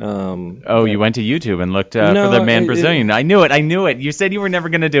something. You went to YouTube and looked for the man Brazilian. I knew it. You said you were never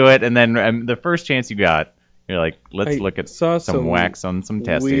going to do it, and then the first chance you got, you're like, let's look at some wax on some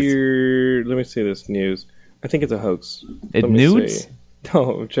testes. Weird. Let me see this news. I think it's a hoax. Nudes?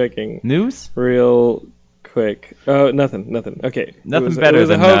 No, I'm checking. News? Real quick. Nothing. Okay. Nothing better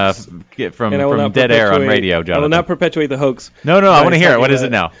than from dead air on radio, Jonathan. I will not perpetuate the hoax. No, I want to hear it. What is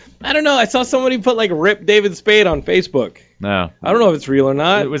it now? I don't know. I saw somebody put Rip David Spade on Facebook. No. I don't know if it's real or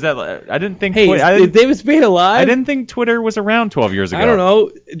not. Was that? I didn't think. Hey, is David Spade alive? I didn't think Twitter was around 12 years ago. I don't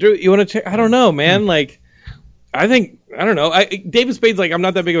know. Drew, you want to check? I don't know, man. I don't know. David Spade's I'm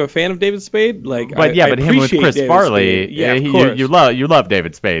not that big of a fan of David Spade. But him with Chris David Farley, Spade. Yeah, of course. you love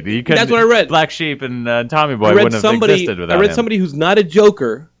David Spade. That's what I read. Black Sheep and Tommy Boy wouldn't have existed without him. I read somebody who's not a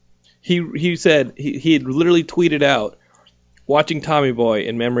joker. He said he had literally tweeted out, watching Tommy Boy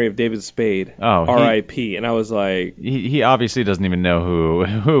in memory of David Spade. Oh, R.I.P. And I was like, he obviously doesn't even know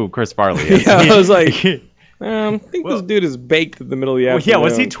who Chris Farley is. Yeah, I was like. I think this dude is baked in the middle of the afternoon. Yeah,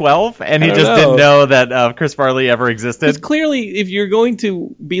 was he 12 and he just didn't know that Chris Farley ever existed? Because clearly, if you're going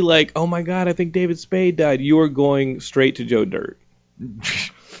to be like, oh my God, I think David Spade died, you are going straight to Joe Dirt.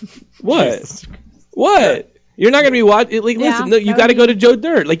 What? What? You're not going to be watching. Listen, no, you got to go to Joe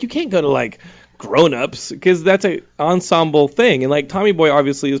Dirt. You can't go to Grown Ups because that's an ensemble thing. And Tommy Boy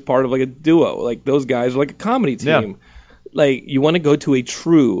obviously is part of a duo. Those guys are a comedy team. Yeah. You want to go to a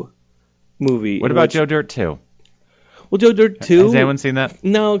true movie. What about Joe Dirt 2? Well, Joe Dirt 2... Has anyone seen that?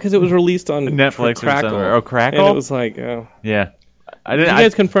 No, because it was released on Netflix Crackle. Or Crackle? And it was Yeah. Did you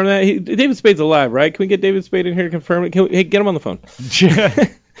guys confirm that? David Spade's alive, right? Can we get David Spade in here to confirm it? Hey, get him on the phone.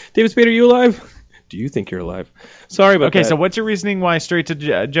 David Spade, are you alive? Do you think you're alive? Sorry about that. Okay, so what's your reasoning why straight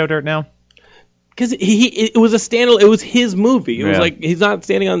to Joe Dirt now? Because it was a standalone. It was his movie. It was he's not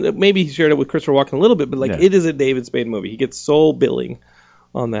standing on... Maybe he shared it with Christopher Walken a little bit, but it is a David Spade movie. He gets sole billing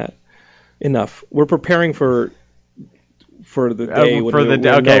on that. Enough. We're preparing for for the day. Until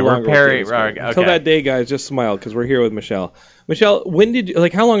that day, guys, just smile because we're here with Michelle. Michelle,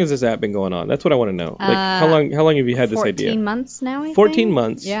 how long has this app been going on? That's what I want to know. Like, how long have you had this idea? 14 months now, I think. 14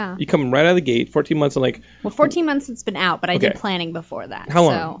 months? Yeah. You come right out of the gate, 14 months and like... Well, 14 months it's been out, but I did planning before that. How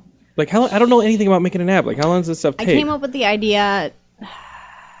long? Like, I don't know anything about making an app. Like, how long does this stuff take? I came up with the idea,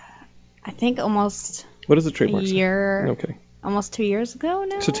 I think almost... What is the trademark? A year... Okay. Almost 2 years ago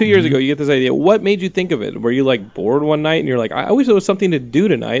now. So 2 years ago, you get this idea. What made you think of it? Were you like bored one night and you're like, I wish there was something to do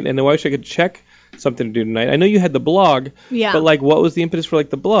tonight, and I wish I could check something to do tonight. I know you had the blog, but like, what was the impetus for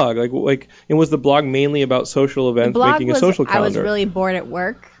like the blog? Like, and was the blog mainly about social events, making a social calendar? I was really bored at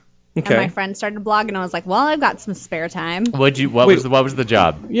work. Okay. And my friend started a blog, and I was like, well, I've got some spare time. What was the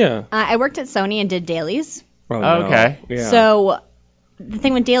job? Yeah. I worked at Sony and did dailies. Oh, no. Okay. Yeah. So the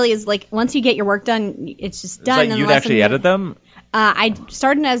thing with daily is like once you get your work done, it's just done. So you'd actually edit them? I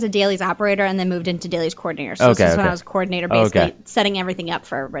started as a dailies operator and then moved into dailies coordinator. So this is when I was a coordinator, basically setting everything up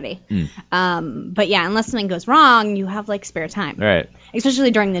for everybody. But yeah, unless something goes wrong, you have like spare time. Right. Especially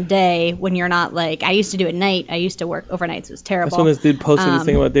during the day when you're not like, I used to do it at night. I used to work overnights. It was terrible. That's when this dude posted this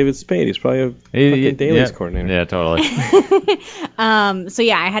thing about David Spade. He's probably a fucking dailies coordinator. Yeah, totally. So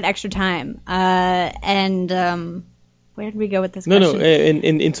yeah, I had extra time. Where did we go with this question?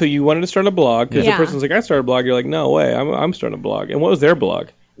 And so you wanted to start a blog because the person's like, I started a blog. You're like, no way, I'm starting a blog. And what was their blog?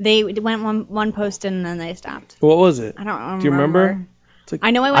 They went one post and then they stopped. What was it? I don't remember. Do you remember? Like,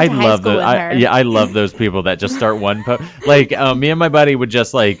 I know I went to high school with her. Yeah, I love those people that just start one post. Like, me and my buddy would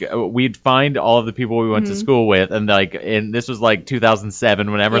just, like, we'd find all of the people we went to school with, and, like, and this was, like, 2007,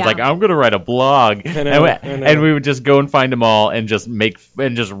 when everyone's like, I'm going to write a blog. I know. And we would just go and find them all and just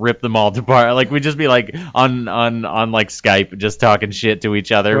rip them all apart. Like, we'd just be, like, on like, Skype, just talking shit to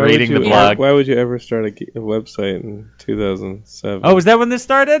each other, reading the blog. Why would you ever start a website in 2007? Oh, was that when this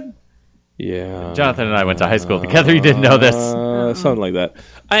started? Yeah. Jonathan and I went to high school together. You didn't know this. Something like that.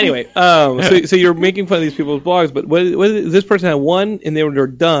 Anyway, so you're making fun of these people's blogs, but what this person had one, and they were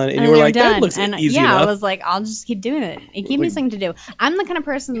done, and you were like, that looks easy enough. I was like, I'll just keep doing it. It gave me something to do. I'm the kind of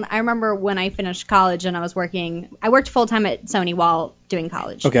person, I remember when I finished college and I worked full-time at Sony while doing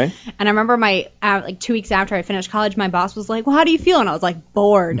college. Okay. And I remember like 2 weeks after I finished college, my boss was like, well, how do you feel? And I was like,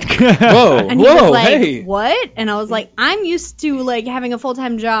 bored. Whoa, and he was like, what? And I was like, I'm used to like having a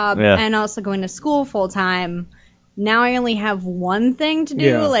full-time job and also going to school full-time. Now I only have one thing to do.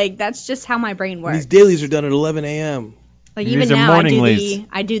 Yeah. Like, that's just how my brain works. These dailies are done at 11 a.m. Like, even now,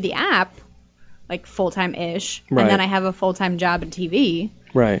 I do the app, like, full-time-ish. Right. And then I have a full-time job at TV.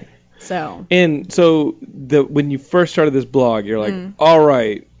 Right. So. And so, when you first started this blog, you're like, all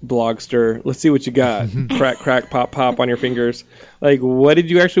right, blogster, let's see what you got. Crack, crack, pop, pop on your fingers. Like, what did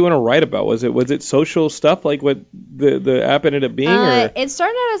you actually want to write about? Was it social stuff, like what the app ended up being? Or? It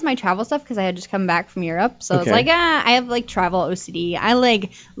started out as my travel stuff because I had just come back from Europe. So I was like, I have like travel OCD. I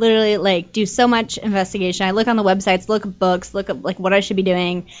like literally like do so much investigation. I look on the websites, look at books, look at like what I should be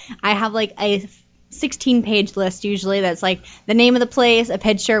doing. I have like a 16-page list usually that's like the name of the place, a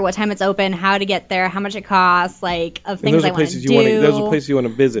picture, what time it's open, how to get there, how much it costs, like of things I want to do. Those are places you want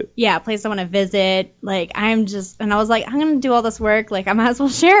to visit. Yeah, places I want to visit. Like and I was like, I'm gonna do all this work. Like I might as well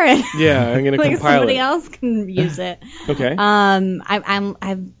share it. Yeah, I'm gonna like compile somebody it. else can use it. Okay.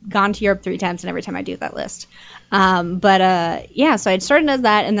 I've gone to Europe 3 times, and every time I do that list. So I started as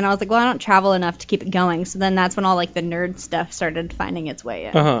that, and then I was like, well, I don't travel enough to keep it going. So then that's when all like the nerd stuff started finding its way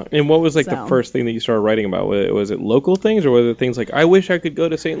in. And what was like the first thing that you started writing about? Was it local things, or was it things like I wish I could go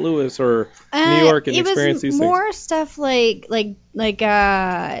to St. Louis or New York and experience these things? It was more stuff like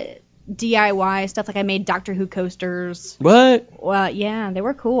DIY stuff. Like I made Doctor Who coasters. What? Well, yeah, they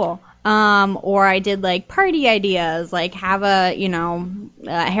were cool. Or I did like party ideas, like have a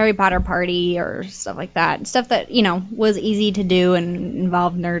Harry Potter party or stuff like that. Stuff that was easy to do and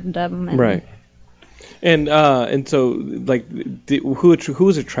involved nerddom. Right. And so like who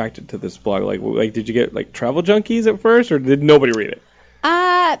was attracted to this blog? Like did you get like travel junkies at first, or did nobody read it?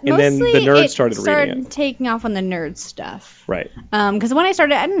 And then the nerds started reading it. Taking off on the nerd stuff. Right. Because when I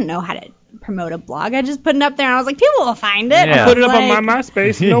started, I didn't know how to promote a blog. I just put it up there, and I was like, people will find it. Yeah. I put it up on my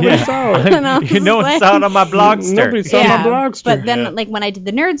MySpace. Nobody saw it. No one saw it on my Blogster. Nobody saw my Blogster. But then, like, when I did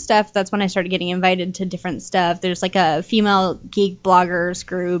the nerd stuff, that's when I started getting invited to different stuff. There's, like, a female geek bloggers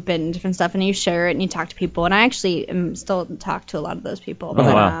group and different stuff, and you share it, and you talk to people. And I actually am still talk to a lot of those people. Oh,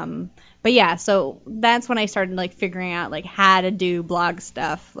 wow. But yeah, so that's when I started, like, figuring out, like, how to do blog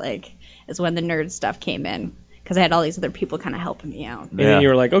stuff, like, is when the nerd stuff came in. Because I had all these other people kind of helping me out. And then you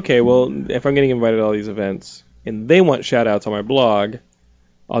were like, okay, well, if I'm getting invited to all these events, and they want shout-outs on my blog,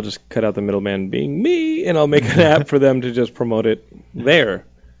 I'll just cut out the middleman being me, and I'll make an app for them to just promote it there.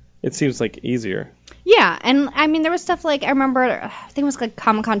 It seems like easier. Yeah, and I mean, there was stuff like, I remember, I think it was like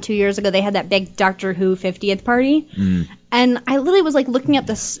Comic-Con 2 years ago, they had that big Doctor Who 50th party, and I literally was like looking up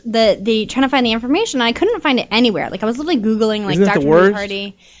the trying to find the information, and I couldn't find it anywhere. Like, I was literally Googling, like, Doctor Who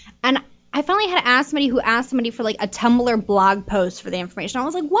party, and I finally had to ask somebody who asked somebody for, like, a Tumblr blog post for the information. I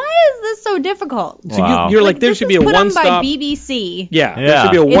was like, why is this so difficult? So you're like, there should be a one-stop... by BBC. Yeah, there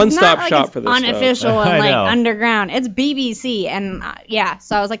should be a one-stop shop for this stuff. It's unofficial and, like, know. underground. It's BBC, and,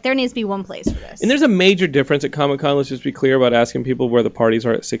 so I was like, there needs to be one place for this. And there's a major difference at Comic-Con, let's just be clear, about asking people where the parties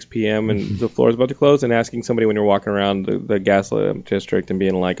are at 6 p.m. and the floor is about to close, and asking somebody when you're walking around the Gaslamp district and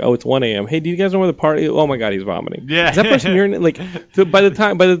being like, oh, it's 1 a.m. Hey, do you guys know where the party... Oh, my God, he's vomiting. Yeah. Is that person you're... Like, so by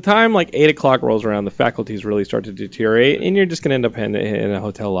the time, like, 8 o'clock rolls around, the faculties really start to deteriorate, and you're just going to end up in a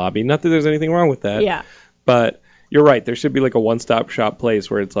hotel lobby. Not that there's anything wrong with that. Yeah. But you're right. There should be like a one-stop shop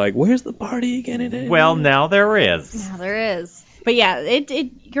place where it's like, where's the party again? Well, now there is. Now there is. But yeah,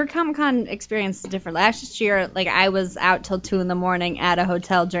 your Comic-Con experience is different. Last year, like, I was out till 2 a.m. at a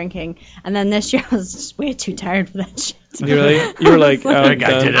hotel drinking, and then this year I was just way too tired for that shit. You were like, oh, I did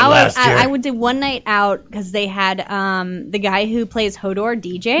it last year. I did one night out because they had the guy who plays Hodor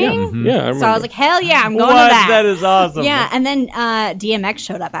DJing. Yeah, I remember. So I was like, hell yeah, I'm going to What? that. That is awesome. Yeah, and then DMX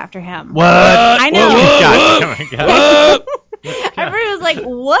showed up after him. What? I know. Oh my God. Everybody was like,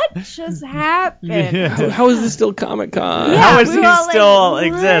 what just happened? Yeah. How is this still Comic-Con? Yeah, How is we he were all still like,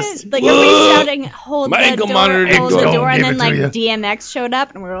 exist? Like, everybody shouting, hold My the ankle door, monitor hold the didn't go. door, and Give then, it like, to DMX showed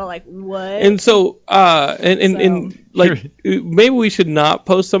up, and we were all like, what? And so, like, maybe we should not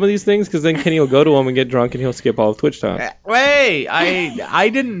post some of these things, because then Kenny will go to them and get drunk, and he'll skip all of Twitch time. Wait, I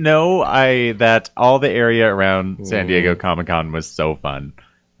didn't know that all the area around San Diego Comic-Con was so fun.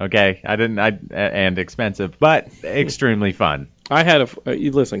 Okay, and expensive, but extremely fun. I had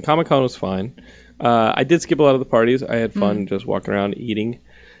listen, Comic-Con was fine. I did skip a lot of the parties. I had fun just walking around eating,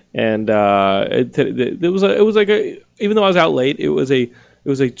 and it was like even though I was out late, it was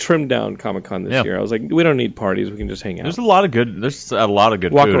a trimmed down Comic-Con this year. I was like, we don't need parties. We can just hang out. There's a lot of good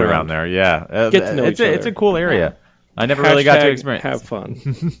Walk food around around there. Yeah, Get to know each other. It's a cool area. I never really got to experience. Have fun.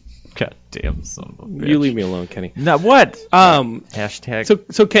 God damn son of a bitch. You leave me alone, Kenny. Now what?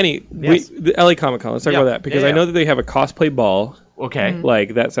 Hashtag. So Kenny, Yes. the LA Comic-Con. Let's talk about that, because I know that they have a cosplay ball. Okay.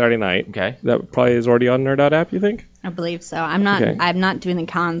 Like that Saturday night. Okay. That probably is already on Nerd Out app, you think? I believe so. I'm not doing the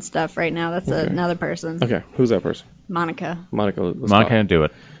con stuff right now. That's another person. Okay. Who's that person? Monica. Monica, do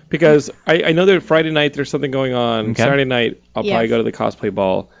it. Because I know that Friday night there's something going on. Okay. Saturday night I'll probably go to the cosplay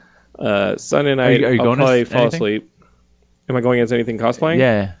ball. Sunday night are you I'll going probably to fall anything? asleep. Am I going against anything cosplaying?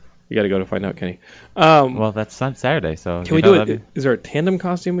 Yeah. You got to go to find out, Kenny. Well, that's Saturday, so Can we do it? Is there a tandem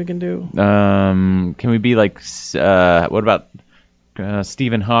costume we can do? Can we be like? What about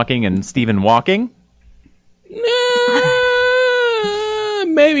Stephen Hawking and Stephen Walking?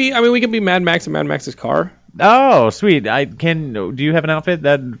 Maybe. I mean, we could be Mad Max and Mad Max's car. Oh, sweet. Do you have an outfit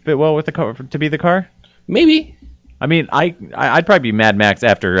that fit well with the car to be the car? Maybe. I mean, I'd probably be Mad Max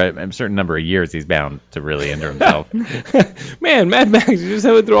after a certain number of years. He's bound to really injure himself. Man, Mad Max, you just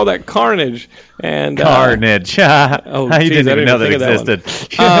went through all that carnage. And carnage. You didn't even know that existed.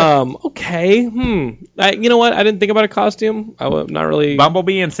 Okay. You know what? I didn't think about a costume. I was not really.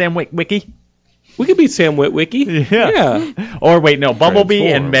 Bumblebee and Sam Witwicky? We could be Sam Witwicky. Yeah. Or wait, no, Bumblebee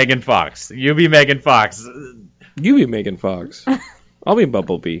and Megan Fox. You be Megan Fox. You be Megan Fox. I'll be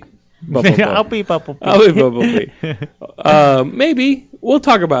Bumblebee. I'll be Bumblebee. I'll be Bumblebee. Maybe. We'll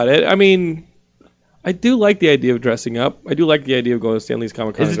talk about it. I mean, I do like the idea of dressing up. I do like the idea of going to Stanley's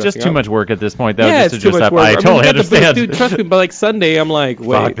Comic-Con. Is it just too much work at this point, though? Yeah, just it's to too dress much up? work. I totally understand. Dude, trust me, but like Sunday, I'm like,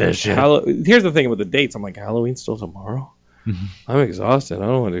 wait. Fuck this shit. Here's the thing with the dates. I'm like, Halloween's still tomorrow? I'm exhausted. I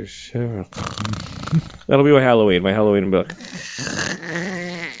don't want to do shit. That'll be my Halloween. My Halloween will be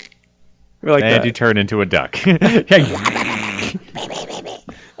like and that. you turn into a duck.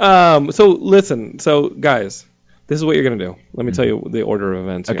 So listen. So guys, this is what you're gonna do. Let me tell you the order of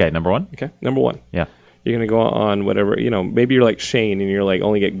events. Okay, number one. Okay, number one. Yeah. You're gonna go on whatever. Maybe you're like Shane and you're like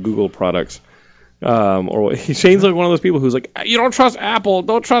only get Google products. Or Shane's like one of those people who's like, you don't trust Apple, and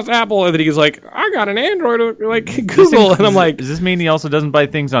then he's like, I got an Android, like Google, and I'm like, does this mean he also doesn't buy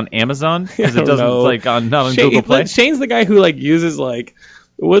things on Amazon? Because I it don't doesn't know. like not on Google Play. Shane's the guy who like uses like,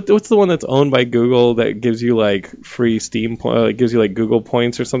 what's the one that's owned by Google that gives you like free Steam gives you like Google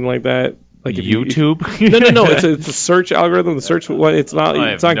points or something like that? Like YouTube? No. It's a search algorithm. The search one. It's not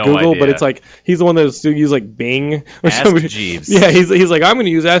no Google, idea. but it's like he's the one that still use like Bing or Ask something. Jeeves. Yeah, he's like, I'm going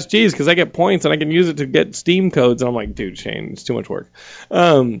to use Ask Jeeves because I get points and I can use it to get Steam codes. And I'm like, dude, Shane, it's too much work.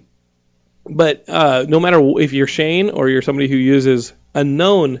 But no matter if you're Shane or you're somebody who uses a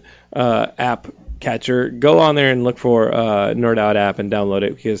known app catcher, go on there and look for Nerd Out app and download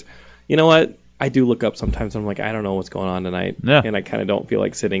it, because you know what? I do look up sometimes. I'm like, I don't know what's going on tonight, and I kind of don't feel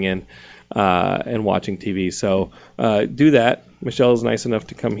like sitting in and watching TV. So do that. Michelle is nice enough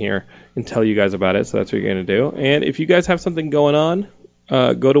to come here and tell you guys about it. So that's what you're going to do. And if you guys have something going on,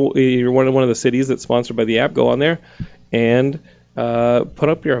 go to you're one of the cities that's sponsored by the app. Go on there and put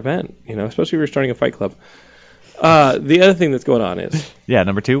up your event. Especially if you're starting a fight club. The other thing that's going on is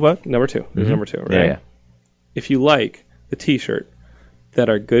number 2. What? Number 2. There's number 2, right? Yeah. If you like the T-shirt that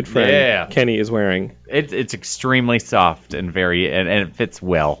our good friend Kenny is wearing, it's extremely soft and and it fits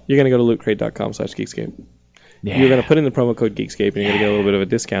well. You're gonna go to lootcrate.com/Geekscape. Yeah. You're going to put in the promo code Geekscape, and you're going to get a little bit of a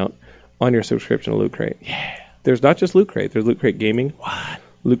discount on your subscription to Loot Crate. Yeah. There's not just Loot Crate. There's Loot Crate Gaming. What?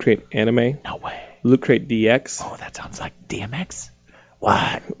 Loot Crate Anime. No way. Loot Crate DX. Oh, that sounds like DMX.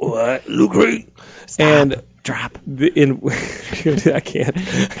 What? Loot Crate. Stop. And drop. I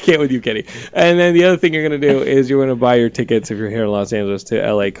can't with you, Kenny. And then the other thing you're going to do is you're going to buy your tickets if you're here in Los Angeles to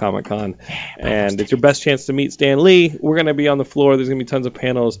LA Comic Con. And it's your best chance to meet Stan Lee. We're going to be on the floor. There's going to be tons of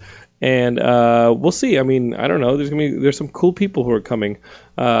panels. And we'll see. I mean, I don't know. There's some cool people who are coming.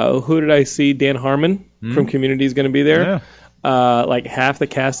 Who did I see? Dan Harmon from Community is going to be there. Yeah. Like half the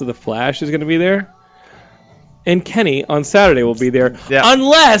cast of The Flash is going to be there. And Kenny on Saturday will be there. Yeah.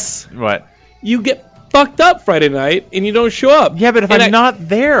 Unless you get fucked up Friday night and you don't show up. Yeah, but if I'm not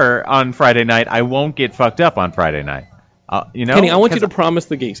there on Friday night, I won't get fucked up on Friday night. Kenny, I want you to promise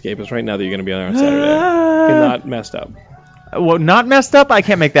the Geekscapists right now that you're going to be there on Saturday. You're not messed up. Well, not messed up? I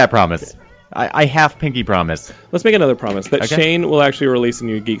can't make that promise. I half pinky promise. Let's make another promise that Shane will actually release a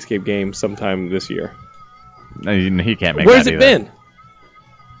new Geekscape game sometime this year. No, he can't make Where's that it been?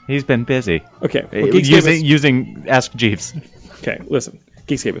 He's been busy. Okay. Well, using Ask Jeeves. Okay, listen.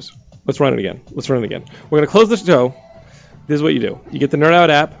 Geekscapists. Let's run it again. We're going to close the show. This is what you do. You get the Nerd Out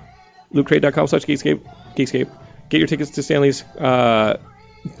app, lootcrate.com/Geekscape. Get your tickets to Stanley's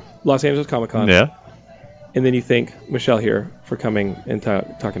Los Angeles Comic Con. Yeah. And then you thank Michelle here for coming and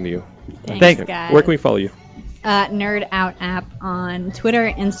talking to you. Thanks, guys. Where can we follow you? Nerd Out app on Twitter,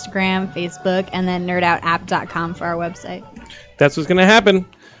 Instagram, Facebook, and then nerdoutapp.com for our website. That's what's going to happen.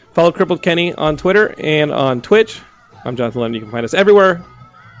 Follow Crippled Kenny on Twitter and on Twitch. I'm Jonathan Lennon. You can find us everywhere.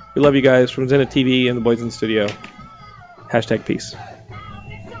 We love you guys from Zenit TV and the boys in the studio. #peace.